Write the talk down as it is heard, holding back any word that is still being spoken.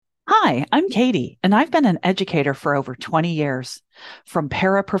Hi, I'm Katie, and I've been an educator for over 20 years. From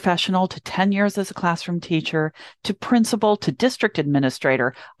paraprofessional to 10 years as a classroom teacher to principal to district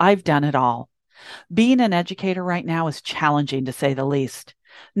administrator, I've done it all. Being an educator right now is challenging to say the least.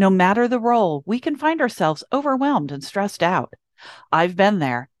 No matter the role, we can find ourselves overwhelmed and stressed out. I've been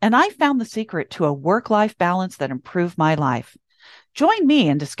there, and I found the secret to a work-life balance that improved my life. Join me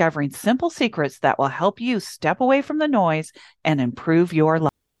in discovering simple secrets that will help you step away from the noise and improve your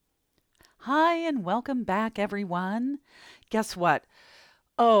life. Hi, and welcome back, everyone. Guess what?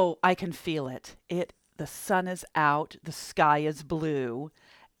 Oh, I can feel it. The sun is out, the sky is blue,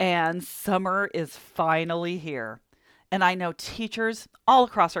 and summer is finally here. And I know teachers all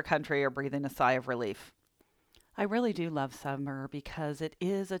across our country are breathing a sigh of relief. I really do love summer because it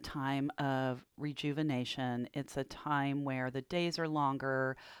is a time of rejuvenation. It's a time where the days are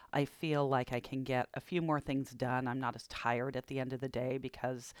longer. I feel like I can get a few more things done. I'm not as tired at the end of the day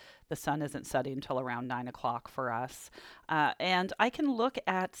because the sun isn't setting until around 9 o'clock for us. And I can look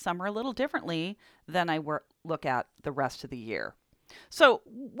at summer a little differently than look at the rest of the year. So,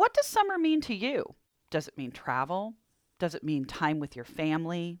 what does summer mean to you? Does it mean travel? Does it mean time with your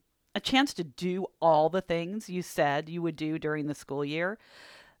family? A chance to do all the things you said you would do during the school year,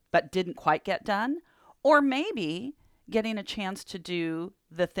 but didn't quite get done? Or maybe getting a chance to do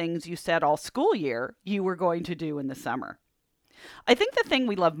the things you said all school year you were going to do in the summer. I think the thing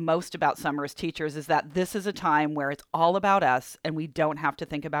we love most about summer as teachers is that this is a time where it's all about us and we don't have to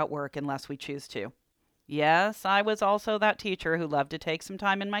think about work unless we choose to. Yes, I was also that teacher who loved to take some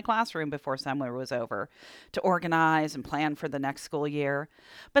time in my classroom before summer was over to organize and plan for the next school year.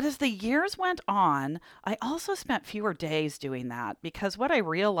 But as the years went on, I also spent fewer days doing that because what I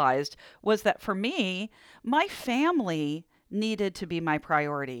realized was that for me, my family needed to be my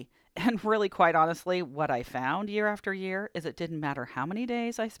priority. And really, quite honestly, what I found year after year is it didn't matter how many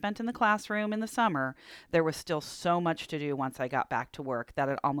days I spent in the classroom in the summer, there was still so much to do once I got back to work that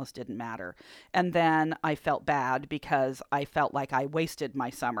it almost didn't matter. And then I felt bad because I felt like I wasted my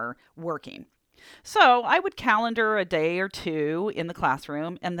summer working. So I would calendar a day or two in the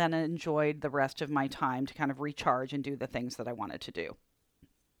classroom and then enjoyed the rest of my time to kind of recharge and do the things that I wanted to do.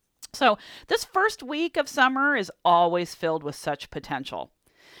 So this first week of summer is always filled with such potential.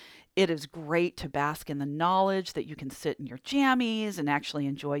 It is great to bask in the knowledge that you can sit in your jammies and actually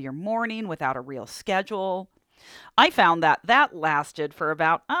enjoy your morning without a real schedule. I found that that lasted for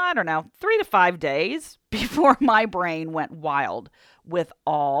about, I don't know, 3 to 5 days before my brain went wild with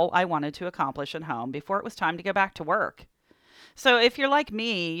all I wanted to accomplish at home before it was time to go back to work. So if you're like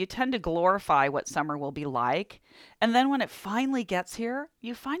me, you tend to glorify what summer will be like. And then when it finally gets here,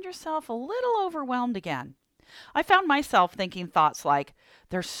 you find yourself a little overwhelmed again. I found myself thinking thoughts like,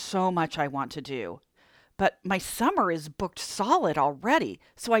 there's so much I want to do, but my summer is booked solid already,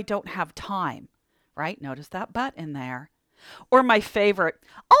 so I don't have time. Right? Notice that but in there. Or my favorite,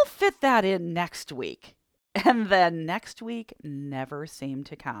 I'll fit that in next week. And then next week never seemed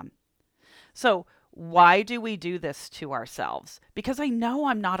to come. So, why do we do this to ourselves? Because I know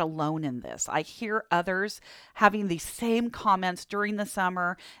I'm not alone in this. I hear others having the same comments during the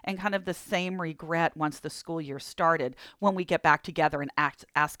summer and kind of the same regret once the school year started when we get back together and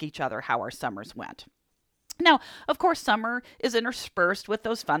ask each other how our summers went. Now, of course, summer is interspersed with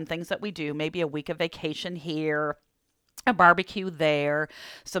those fun things that we do, maybe a week of vacation here, a barbecue there,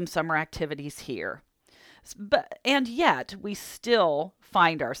 some summer activities here. And yet, we still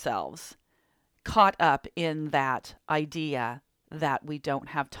find ourselves caught up in that idea that we don't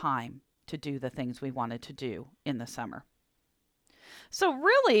have time to do the things we wanted to do in the summer. So,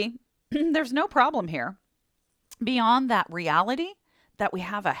 really, there's no problem here beyond that reality that we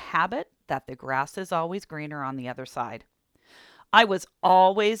have a habit that the grass is always greener on the other side. I was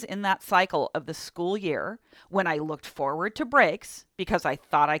always in that cycle of the school year when I looked forward to breaks because I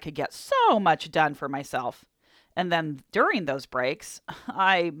thought I could get so much done for myself. And then during those breaks,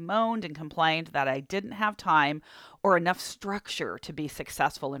 I moaned and complained that I didn't have time or enough structure to be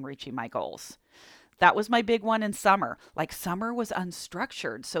successful in reaching my goals. That was my big one in summer. Like summer was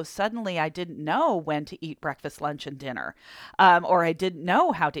unstructured. So suddenly I didn't know when to eat breakfast, lunch, and dinner. Or I didn't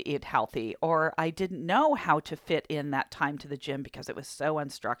know how to eat healthy. Or I didn't know how to fit in that time to the gym because it was so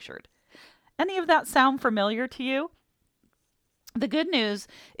unstructured. Any of that sound familiar to you? The good news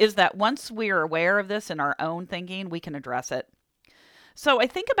is that once we're aware of this in our own thinking, we can address it. So I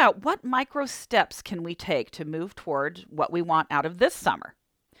think about what micro steps can we take to move toward what we want out of this summer.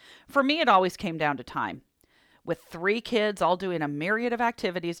 For me, it always came down to time. With 3 kids all doing a myriad of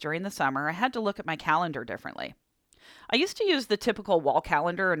activities during the summer, I had to look at my calendar differently. I used to use the typical wall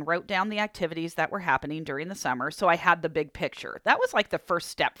calendar and wrote down the activities that were happening during the summer so I had the big picture. That was like the first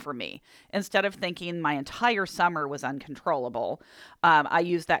step for me. Instead of thinking my entire summer was uncontrollable, I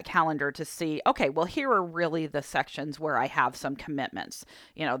used that calendar to see, okay, well, here are really the sections where I have some commitments.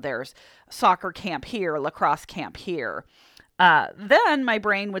 There's soccer camp here, lacrosse camp here. Then my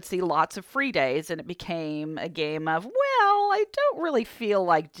brain would see lots of free days, and it became a game of, well, I don't really feel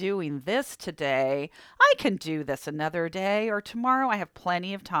like doing this today. I can do this another day, or tomorrow I have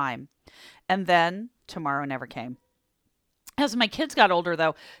plenty of time. And then tomorrow never came. As my kids got older,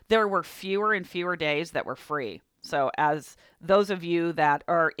 though, there were fewer and fewer days that were free. So, as those of you that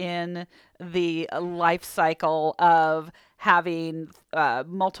are in the life cycle of having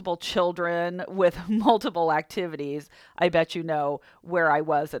multiple children with multiple activities, I bet you know where I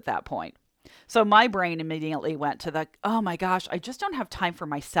was at that point. So my brain immediately went to the, oh my gosh, I just don't have time for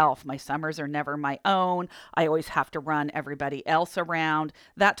myself. My summers are never my own. I always have to run everybody else around.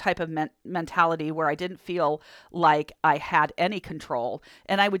 That type of mentality where I didn't feel like I had any control.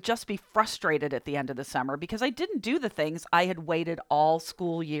 And I would just be frustrated at the end of the summer because I didn't do the things I had waited all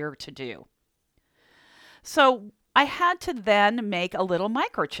school year to do. So I had to then make a little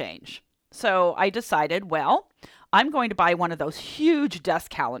micro change. So I decided, well, I'm going to buy one of those huge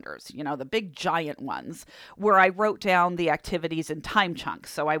desk calendars, the big giant ones, where I wrote down the activities in time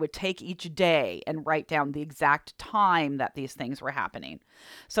chunks. So I would take each day and write down the exact time that these things were happening.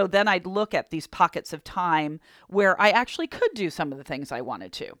 So then I'd look at these pockets of time where I actually could do some of the things I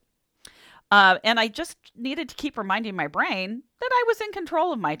wanted to. And I just needed to keep reminding my brain that I was in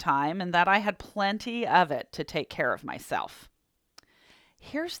control of my time and that I had plenty of it to take care of myself.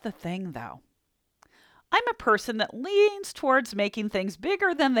 Here's the thing, though. I'm a person that leans towards making things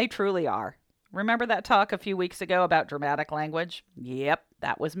bigger than they truly are. Remember that talk a few weeks ago about dramatic language? Yep,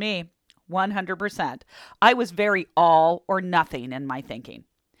 that was me. 100%. I was very all or nothing in my thinking.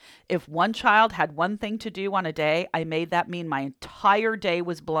 If one child had one thing to do on a day, I made that mean my entire day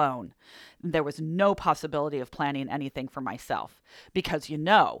was blown. There was no possibility of planning anything for myself because,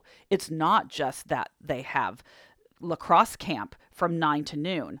 it's not just that they have lacrosse camp from 9 to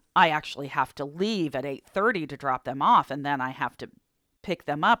noon. I actually have to leave at 8:30 to drop them off, and then I have to pick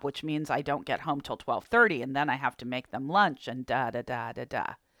them up, which means I don't get home till 12:30, and then I have to make them lunch and da da da da da.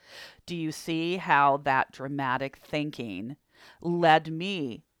 Do you see how that dramatic thinking led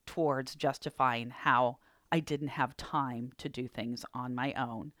me towards justifying how I didn't have time to do things on my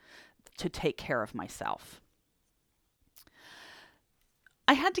own, to take care of myself?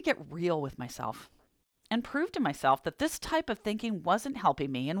 I had to get real with myself and prove to myself that this type of thinking wasn't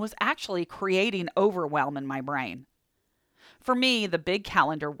helping me and was actually creating overwhelm in my brain. For me, the big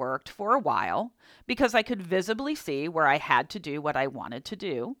calendar worked for a while because I could visibly see where I had to do what I wanted to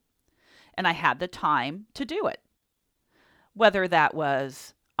do, and I had the time to do it. Whether that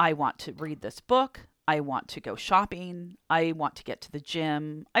was, I want to read this book, I want to go shopping, I want to get to the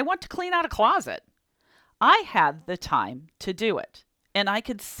gym, I want to clean out a closet. I had the time to do it, and I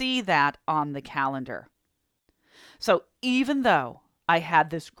could see that on the calendar. So even though I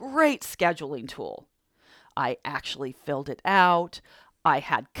had this great scheduling tool, I actually filled it out. I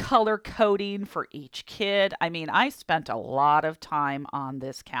had color coding for each kid. I spent a lot of time on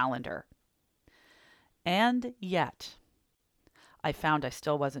this calendar. And yet, I found I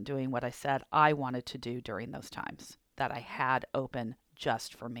still wasn't doing what I said I wanted to do during those times that I had open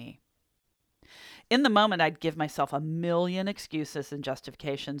just for me. In the moment, I'd give myself a million excuses and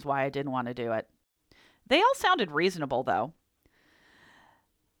justifications why I didn't want to do it. They all sounded reasonable, though.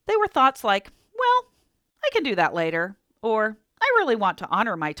 They were thoughts like, well, I can do that later, or I really want to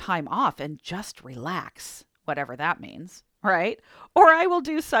honor my time off and just relax, whatever that means, right? Or I will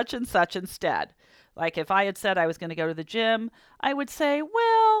do such and such instead. Like if I had said I was going to go to the gym, I would say,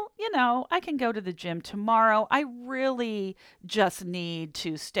 well, I can go to the gym tomorrow. I really just need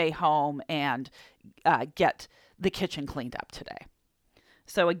to stay home and get the kitchen cleaned up today.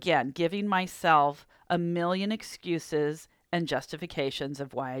 So again, giving myself a million excuses and justifications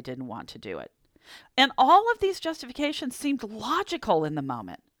of why I didn't want to do it. And all of these justifications seemed logical in the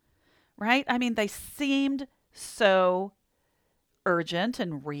moment, right? They seemed so urgent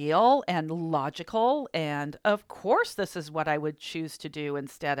and real and logical. And of course, this is what I would choose to do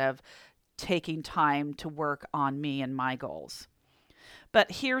instead of taking time to work on me and my goals.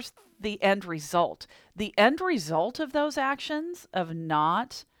 But here's the end result. The end result of those actions, of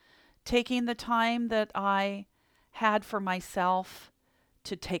not taking the time that I had for myself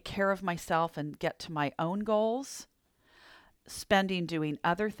to take care of myself and get to my own goals, spending doing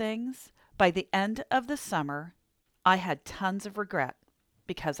other things, by the end of the summer, I had tons of regret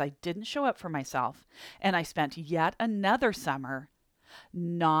because I didn't show up for myself. And I spent yet another summer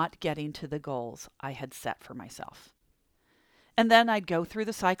not getting to the goals I had set for myself. And then I'd go through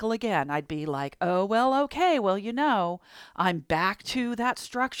the cycle again. I'd be like, oh, well, okay, well, I'm back to that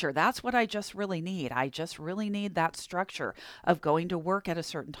structure. That's what I just really need. I just really need that structure of going to work at a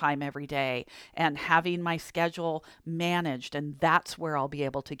certain time every day and having my schedule managed. And that's where I'll be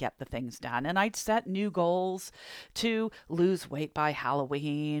able to get the things done. And I'd set new goals to lose weight by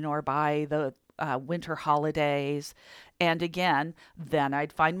Halloween or by the winter holidays. And again, then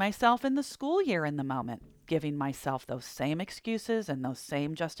I'd find myself in the school year in the moment, giving myself those same excuses and those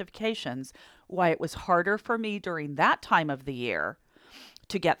same justifications why it was harder for me during that time of the year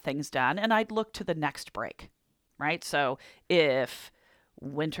to get things done. And I'd look to the next break, right? So if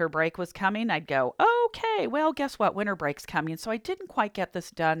winter break was coming, I'd go, okay, well, guess what? Winter break's coming. So I didn't quite get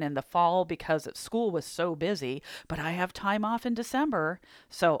this done in the fall because school was so busy, but I have time off in December.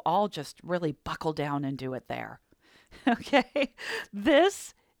 So I'll just really buckle down and do it there. Okay.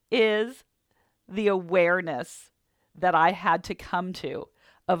 This is the awareness that I had to come to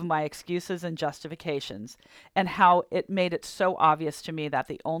of my excuses and justifications, and how it made it so obvious to me that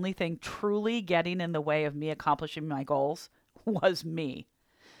the only thing truly getting in the way of me accomplishing my goals was me.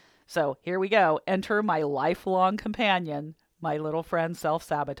 So here we go. Enter my lifelong companion, my little friend,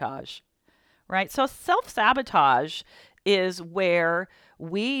 self-sabotage. Right? So self-sabotage is where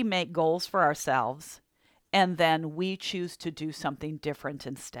we make goals for ourselves and then we choose to do something different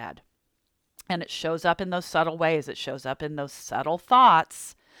instead. And it shows up in those subtle ways. It shows up in those subtle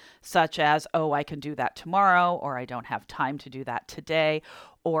thoughts, such as, oh, I can do that tomorrow, or I don't have time to do that today,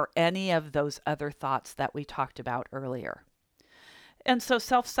 or any of those other thoughts that we talked about earlier. And so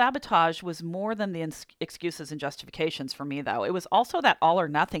self-sabotage was more than the excuses and justifications for me, though. It was also that all or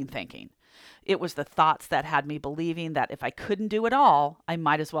nothing thinking. It was the thoughts that had me believing that if I couldn't do it all, I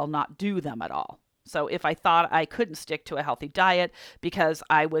might as well not do them at all. So if I thought I couldn't stick to a healthy diet because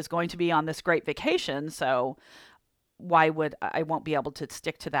I was going to be on this great vacation, so why would I won't be able to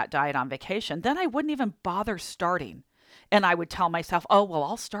stick to that diet on vacation, then I wouldn't even bother starting. And I would tell myself, oh, well,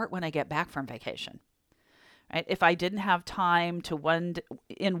 I'll start when I get back from vacation. Right? If I didn't have time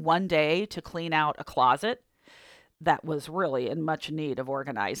in one day to clean out a closet that was really in much need of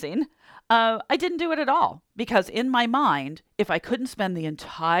organizing, I didn't do it at all, because in my mind, if I couldn't spend the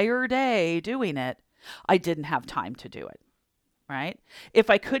entire day doing it, I didn't have time to do it, right? If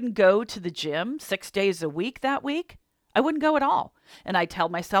I couldn't go to the gym 6 days a week that week, I wouldn't go at all. And I tell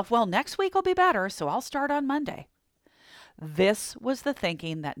myself, well, next week will be better, so I'll start on Monday. This was the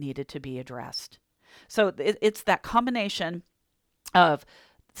thinking that needed to be addressed. So it's that combination of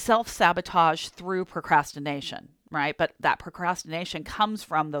self-sabotage through procrastination, right? But that procrastination comes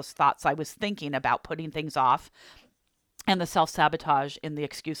from those thoughts I was thinking about putting things off, and the self-sabotage in the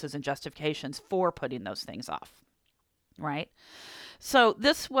excuses and justifications for putting those things off, right? So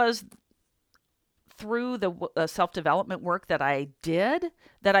this was through the self-development work that I did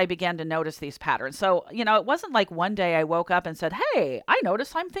that I began to notice these patterns. So, it wasn't like one day I woke up and said, hey, I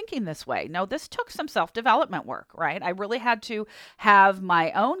notice I'm thinking this way. No, this took some self-development work, right? I really had to have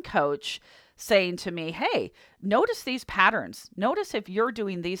my own coach saying to me, hey, notice these patterns. Notice if you're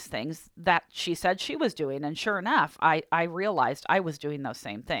doing these things that she said she was doing. And sure enough, I realized I was doing those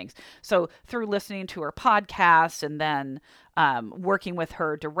same things. So through listening to her podcast and then working with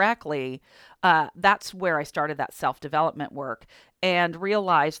her directly, that's where I started that self-development work and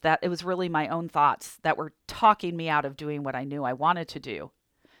realized that it was really my own thoughts that were talking me out of doing what I knew I wanted to do.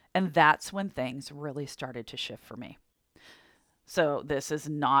 And that's when things really started to shift for me. So this is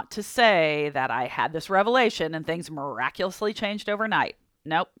not to say that I had this revelation and things miraculously changed overnight.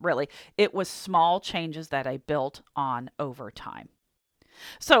 Nope, really. It was small changes that I built on over time.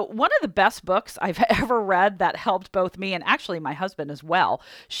 So one of the best books I've ever read that helped both me and actually my husband as well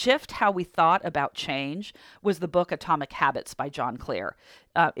shift how we thought about change was the book Atomic Habits by John Clear.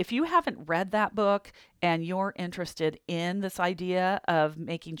 If you haven't read that book and you're interested in this idea of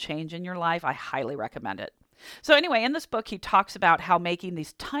making change in your life, I highly recommend it. So anyway, in this book, he talks about how making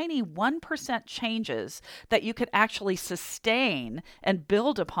these tiny 1% changes that you could actually sustain and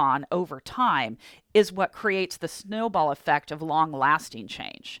build upon over time is what creates the snowball effect of long-lasting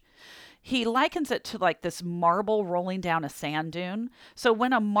change. He likens it to like this marble rolling down a sand dune. So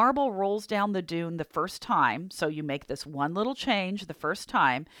when a marble rolls down the dune the first time, so you make this one little change the first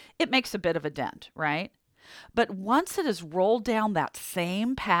time, it makes a bit of a dent, right? But once it is rolled down that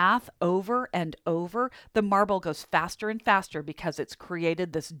same path over and over, the marble goes faster and faster because it's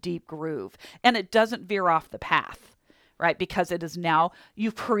created this deep groove and it doesn't veer off the path, right? Because it is now,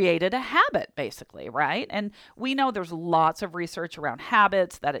 you've created a habit basically, right? And we know there's lots of research around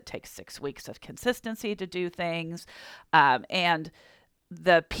habits, that it takes 6 weeks of consistency to do things. And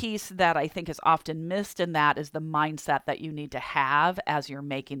the piece that I think is often missed in that is the mindset that you need to have as you're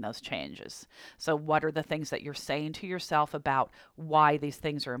making those changes. So, what are the things that you're saying to yourself about why these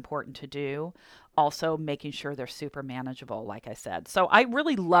things are important to do? Also, making sure they're super manageable, like I said. So, I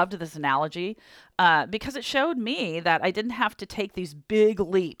really loved this analogy because it showed me that I didn't have to take these big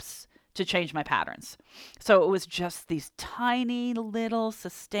leaps to change my patterns. So, it was just these tiny little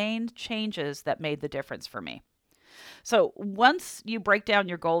sustained changes that made the difference for me. So once you break down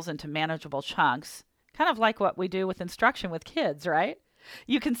your goals into manageable chunks, kind of like what we do with instruction with kids, right?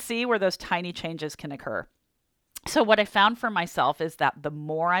 You can see where those tiny changes can occur. So, what I found for myself is that the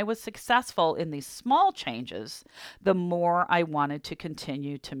more I was successful in these small changes, the more I wanted to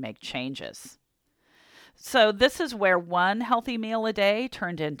continue to make changes. So, this is where one healthy meal a day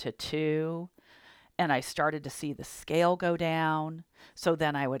turned into two, and I started to see the scale go down. So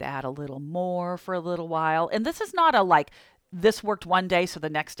then I would add a little more for a little while. And this is not a like, this worked one day, so the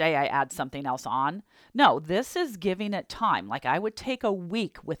next day I add something else on. No, this is giving it time. Like I would take a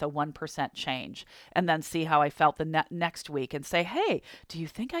week with a 1% change and then see how I felt the next week and say, hey, do you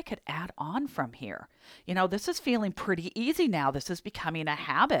think I could add on from here? You know, this is feeling pretty easy now. This is becoming a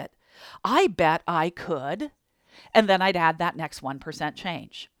habit. I bet I could. And then I'd add that next 1%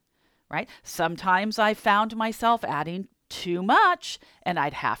 change. Right? Sometimes I found myself adding too much and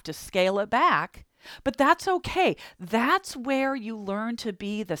I'd have to scale it back. But that's okay. That's where you learn to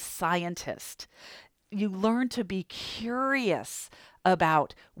be the scientist. You learn to be curious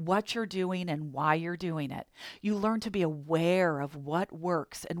about what you're doing and why you're doing it. You learn to be aware of what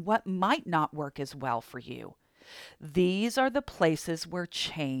works and what might not work as well for you. These are the places where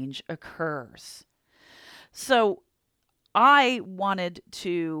change occurs. So I wanted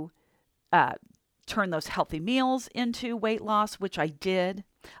to turn those healthy meals into weight loss, which I did.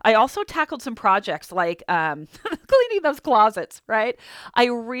 I also tackled some projects like cleaning those closets, right? I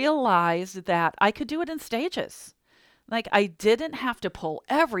realized that I could do it in stages. Like I didn't have to pull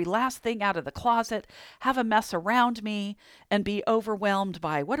every last thing out of the closet, have a mess around me, and be overwhelmed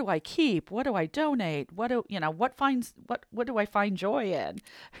by what do I keep, what do I donate, what do what do I find joy in,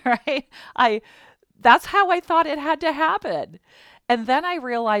 right? That's how I thought it had to happen. And then I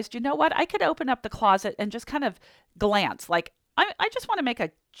realized, you know what? I could open up the closet and just kind of glance. Like, I just want to make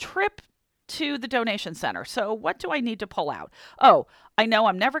a trip to the donation center. So, what do I need to pull out? Oh, I know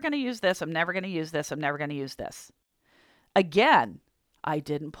I'm never going to use this. I'm never going to use this. I'm never going to use this. Again, I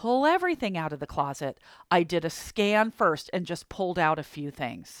didn't pull everything out of the closet. I did a scan first and just pulled out a few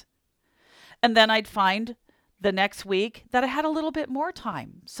things. And then I'd find the next week that I had a little bit more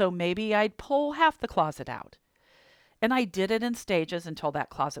time. So maybe I'd pull half the closet out. And I did it in stages until that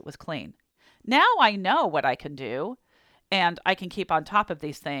closet was clean. Now I know what I can do, and I can keep on top of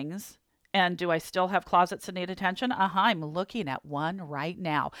these things. And do I still have closets that need attention? I'm looking at one right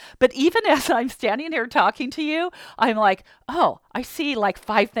now. But even as I'm standing here talking to you, I'm like, oh, I see like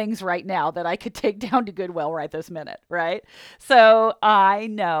 5 things right now that I could take down to Goodwill right this minute, right? So I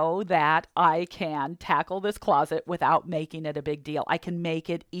know that I can tackle this closet without making it a big deal. I can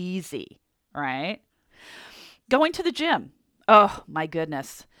make it easy, right? Going to the gym. Oh, my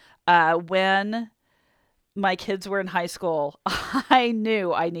goodness. When my kids were in high school, I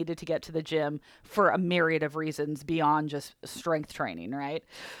knew I needed to get to the gym for a myriad of reasons beyond just strength training, right?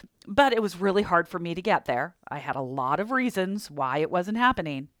 But it was really hard for me to get there. I had a lot of reasons why it wasn't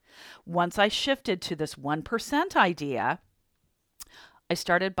happening. Once I shifted to this 1% idea, I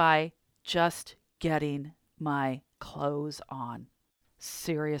started by just getting my clothes on.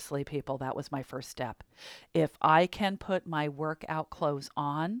 Seriously, people, that was my first step. If I can put my workout clothes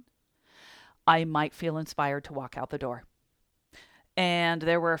on, I might feel inspired to walk out the door. And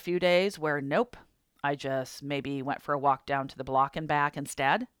there were a few days where, nope, I just maybe went for a walk down to the block and back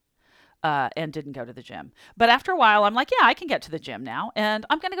instead, and didn't go to the gym. But after a while, I'm like, yeah, I can get to the gym now, and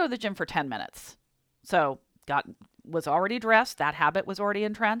I'm going to go to the gym for 10 minutes. So was already dressed. That habit was already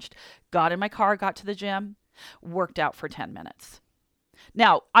entrenched. Got in my car, got to the gym, worked out for 10 minutes.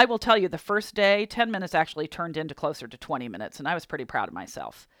 Now, I will tell you the first day, 10 minutes actually turned into closer to 20 minutes, and I was pretty proud of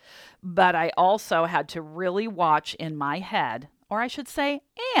myself. But I also had to really watch in my head, or I should say,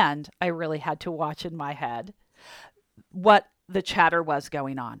 and I really had to watch in my head what the chatter was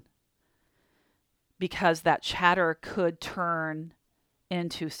going on. Because that chatter could turn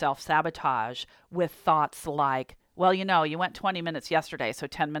into self-sabotage with thoughts like, well, you know, you went 20 minutes yesterday, so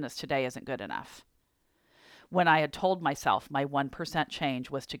 10 minutes today isn't good enough. when I had told myself my 1%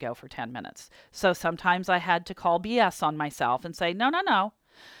 change was to go for 10 minutes. So sometimes I had to call BS on myself and say, no, no, no.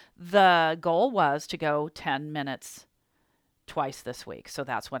 The goal was to go 10 minutes twice this week. So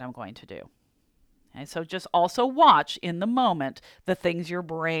that's what I'm going to do. Okay, so just also watch in the moment the things your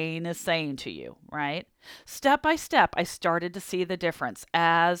brain is saying to you, right? Step by step, I started to see the difference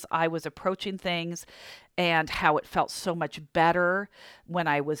as I was approaching things and how it felt so much better when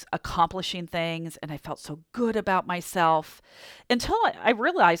I was accomplishing things and I felt so good about myself until I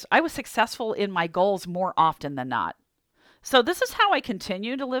realized I was successful in my goals more often than not. So this is how I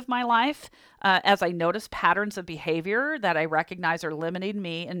continue to live my life as I notice patterns of behavior that I recognize are limiting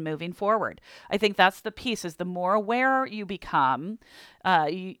me in moving forward. I think that's the piece is the more aware you become,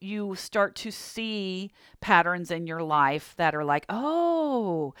 you start to see patterns in your life that are like,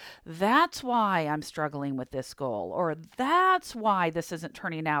 oh, that's why I'm struggling with this goal, or that's why this isn't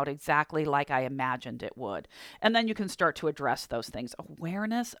turning out exactly like I imagined it would. And then you can start to address those things.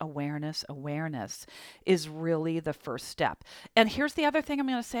 Awareness, awareness, awareness is really the first step. And here's the other thing I'm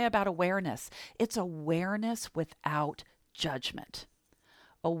going to say about awareness. It's awareness without judgment.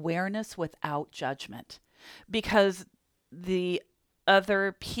 Awareness without judgment. Because the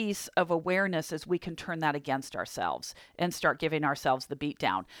other piece of awareness is we can turn that against ourselves and start giving ourselves the beat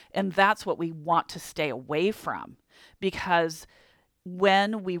down. And that's what we want to stay away from, because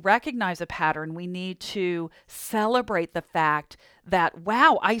when we recognize a pattern, we need to celebrate the fact that,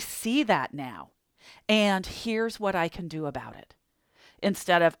 wow, I see that now. And here's what I can do about it.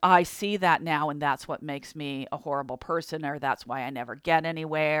 Instead of, I see that now and that's what makes me a horrible person, or that's why I never get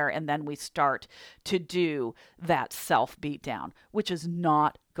anywhere. And then we start to do that self beatdown, which is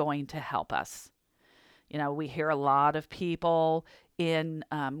not going to help us. You know, we hear a lot of people in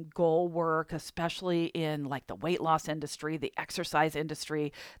goal work, especially in like the weight loss industry, the exercise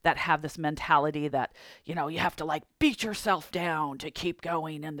industry, that have this mentality that, you know, you have to like beat yourself down to keep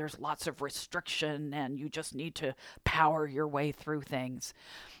going, and there's lots of restriction and you just need to power your way through things.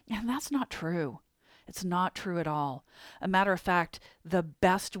 And that's not true. It's not true at all. A matter of fact, the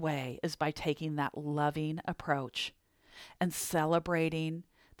best way is by taking that loving approach and celebrating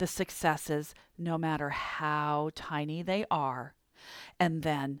the successes, no matter how tiny they are, and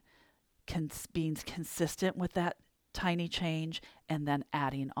then being consistent with that tiny change and then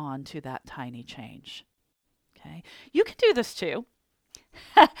adding on to that tiny change. Okay, you can do this too.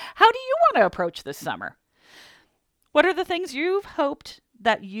 How do you want to approach this summer? What are the things you've hoped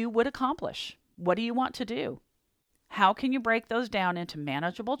that you would accomplish? What do you want to do? How can you break those down into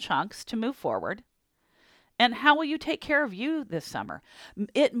manageable chunks to move forward? And how will you take care of you this summer?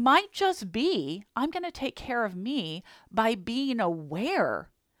 It might just be, I'm going to take care of me by being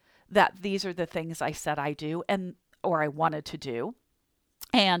aware that these are the things I said I do or I wanted to do,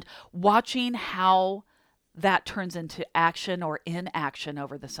 and watching how that turns into action or inaction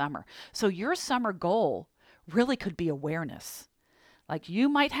over the summer. So your summer goal really could be awareness. Like you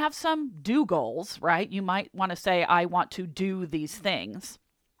might have some do goals, right? You might want to say, I want to do these things.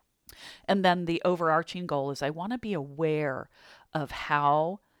 And then the overarching goal is I want to be aware of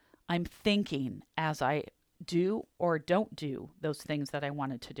how I'm thinking as I do or don't do those things that I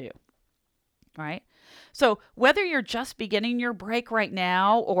wanted to do. Right? So whether you're just beginning your break right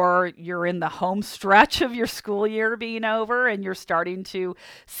now, or you're in the home stretch of your school year being over and you're starting to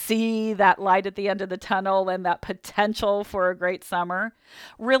see that light at the end of the tunnel and that potential for a great summer,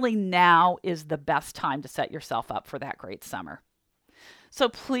 really now is the best time to set yourself up for that great summer. So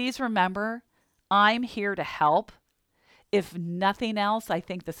please remember, I'm here to help. If nothing else, I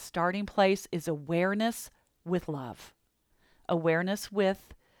think the starting place is awareness with love. Awareness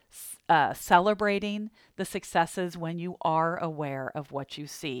with celebrating the successes when you are aware of what you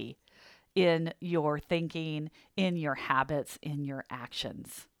see in your thinking, in your habits, in your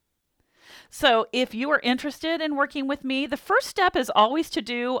actions. So if you are interested in working with me, the first step is always to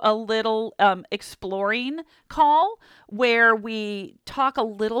do a little exploring call where we talk a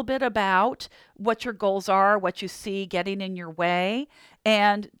little bit about what your goals are, what you see getting in your way,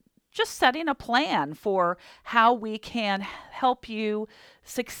 and just setting a plan for how we can help you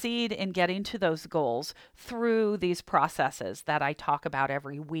succeed in getting to those goals through these processes that I talk about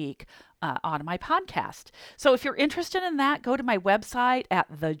every week on my podcast. So if you're interested in that, go to my website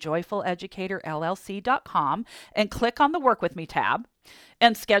at thejoyfuleducatorllc.com and click on the Work With Me tab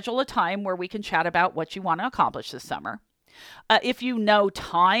and schedule a time where we can chat about what you want to accomplish this summer. If you know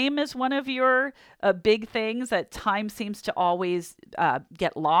time is one of your big things, that time seems to always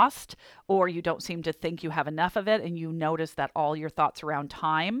get lost, or you don't seem to think you have enough of it, and you notice that all your thoughts around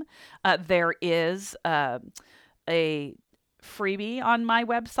time, there is a freebie on my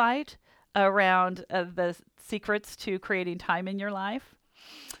website around the secrets to creating time in your life.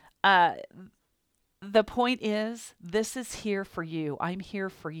 Uh, the point is, this is here for you. I'm here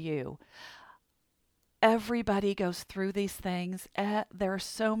for you. Everybody goes through these things. There are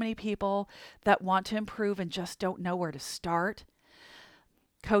so many people that want to improve and just don't know where to start.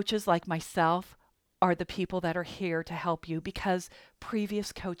 Coaches like myself are the people that are here to help you because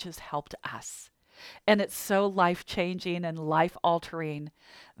previous coaches helped us. And it's so life changing and life altering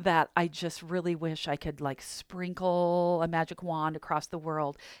that I just really wish I could like sprinkle a magic wand across the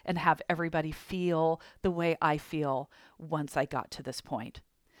world and have everybody feel the way I feel once I got to this point.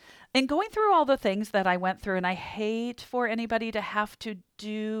 And going through all the things that I went through, and I hate for anybody to have to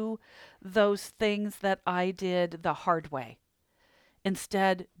do those things that I did the hard way.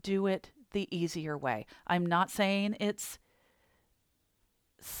 Instead, do it the easier way. I'm not saying it's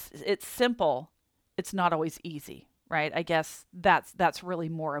simple. It's not always easy, right? I guess that's really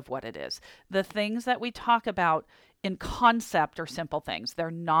more of what it is. The things that we talk about in concept are simple things.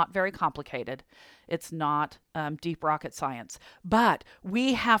 They're not very complicated. It's not deep rocket science. But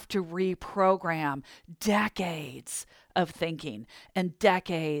we have to reprogram decades of thinking and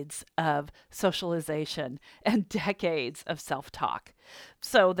decades of socialization and decades of self-talk.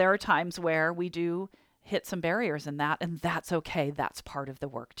 So there are times where we do hit some barriers in that, and that's okay. That's part of the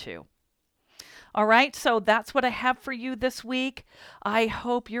work too. All right, so that's what I have for you this week. I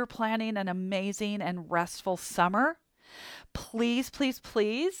hope you're planning an amazing and restful summer. Please, please,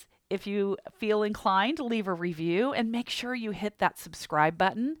 please, if you feel inclined, leave a review and make sure you hit that subscribe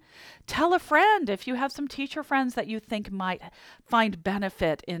button. Tell a friend if you have some teacher friends that you think might find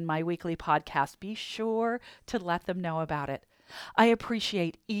benefit in my weekly podcast. Be sure to let them know about it. I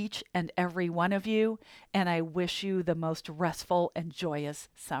appreciate each and every one of you, and I wish you the most restful and joyous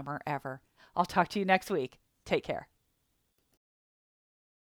summer ever. I'll talk to you next week. Take care.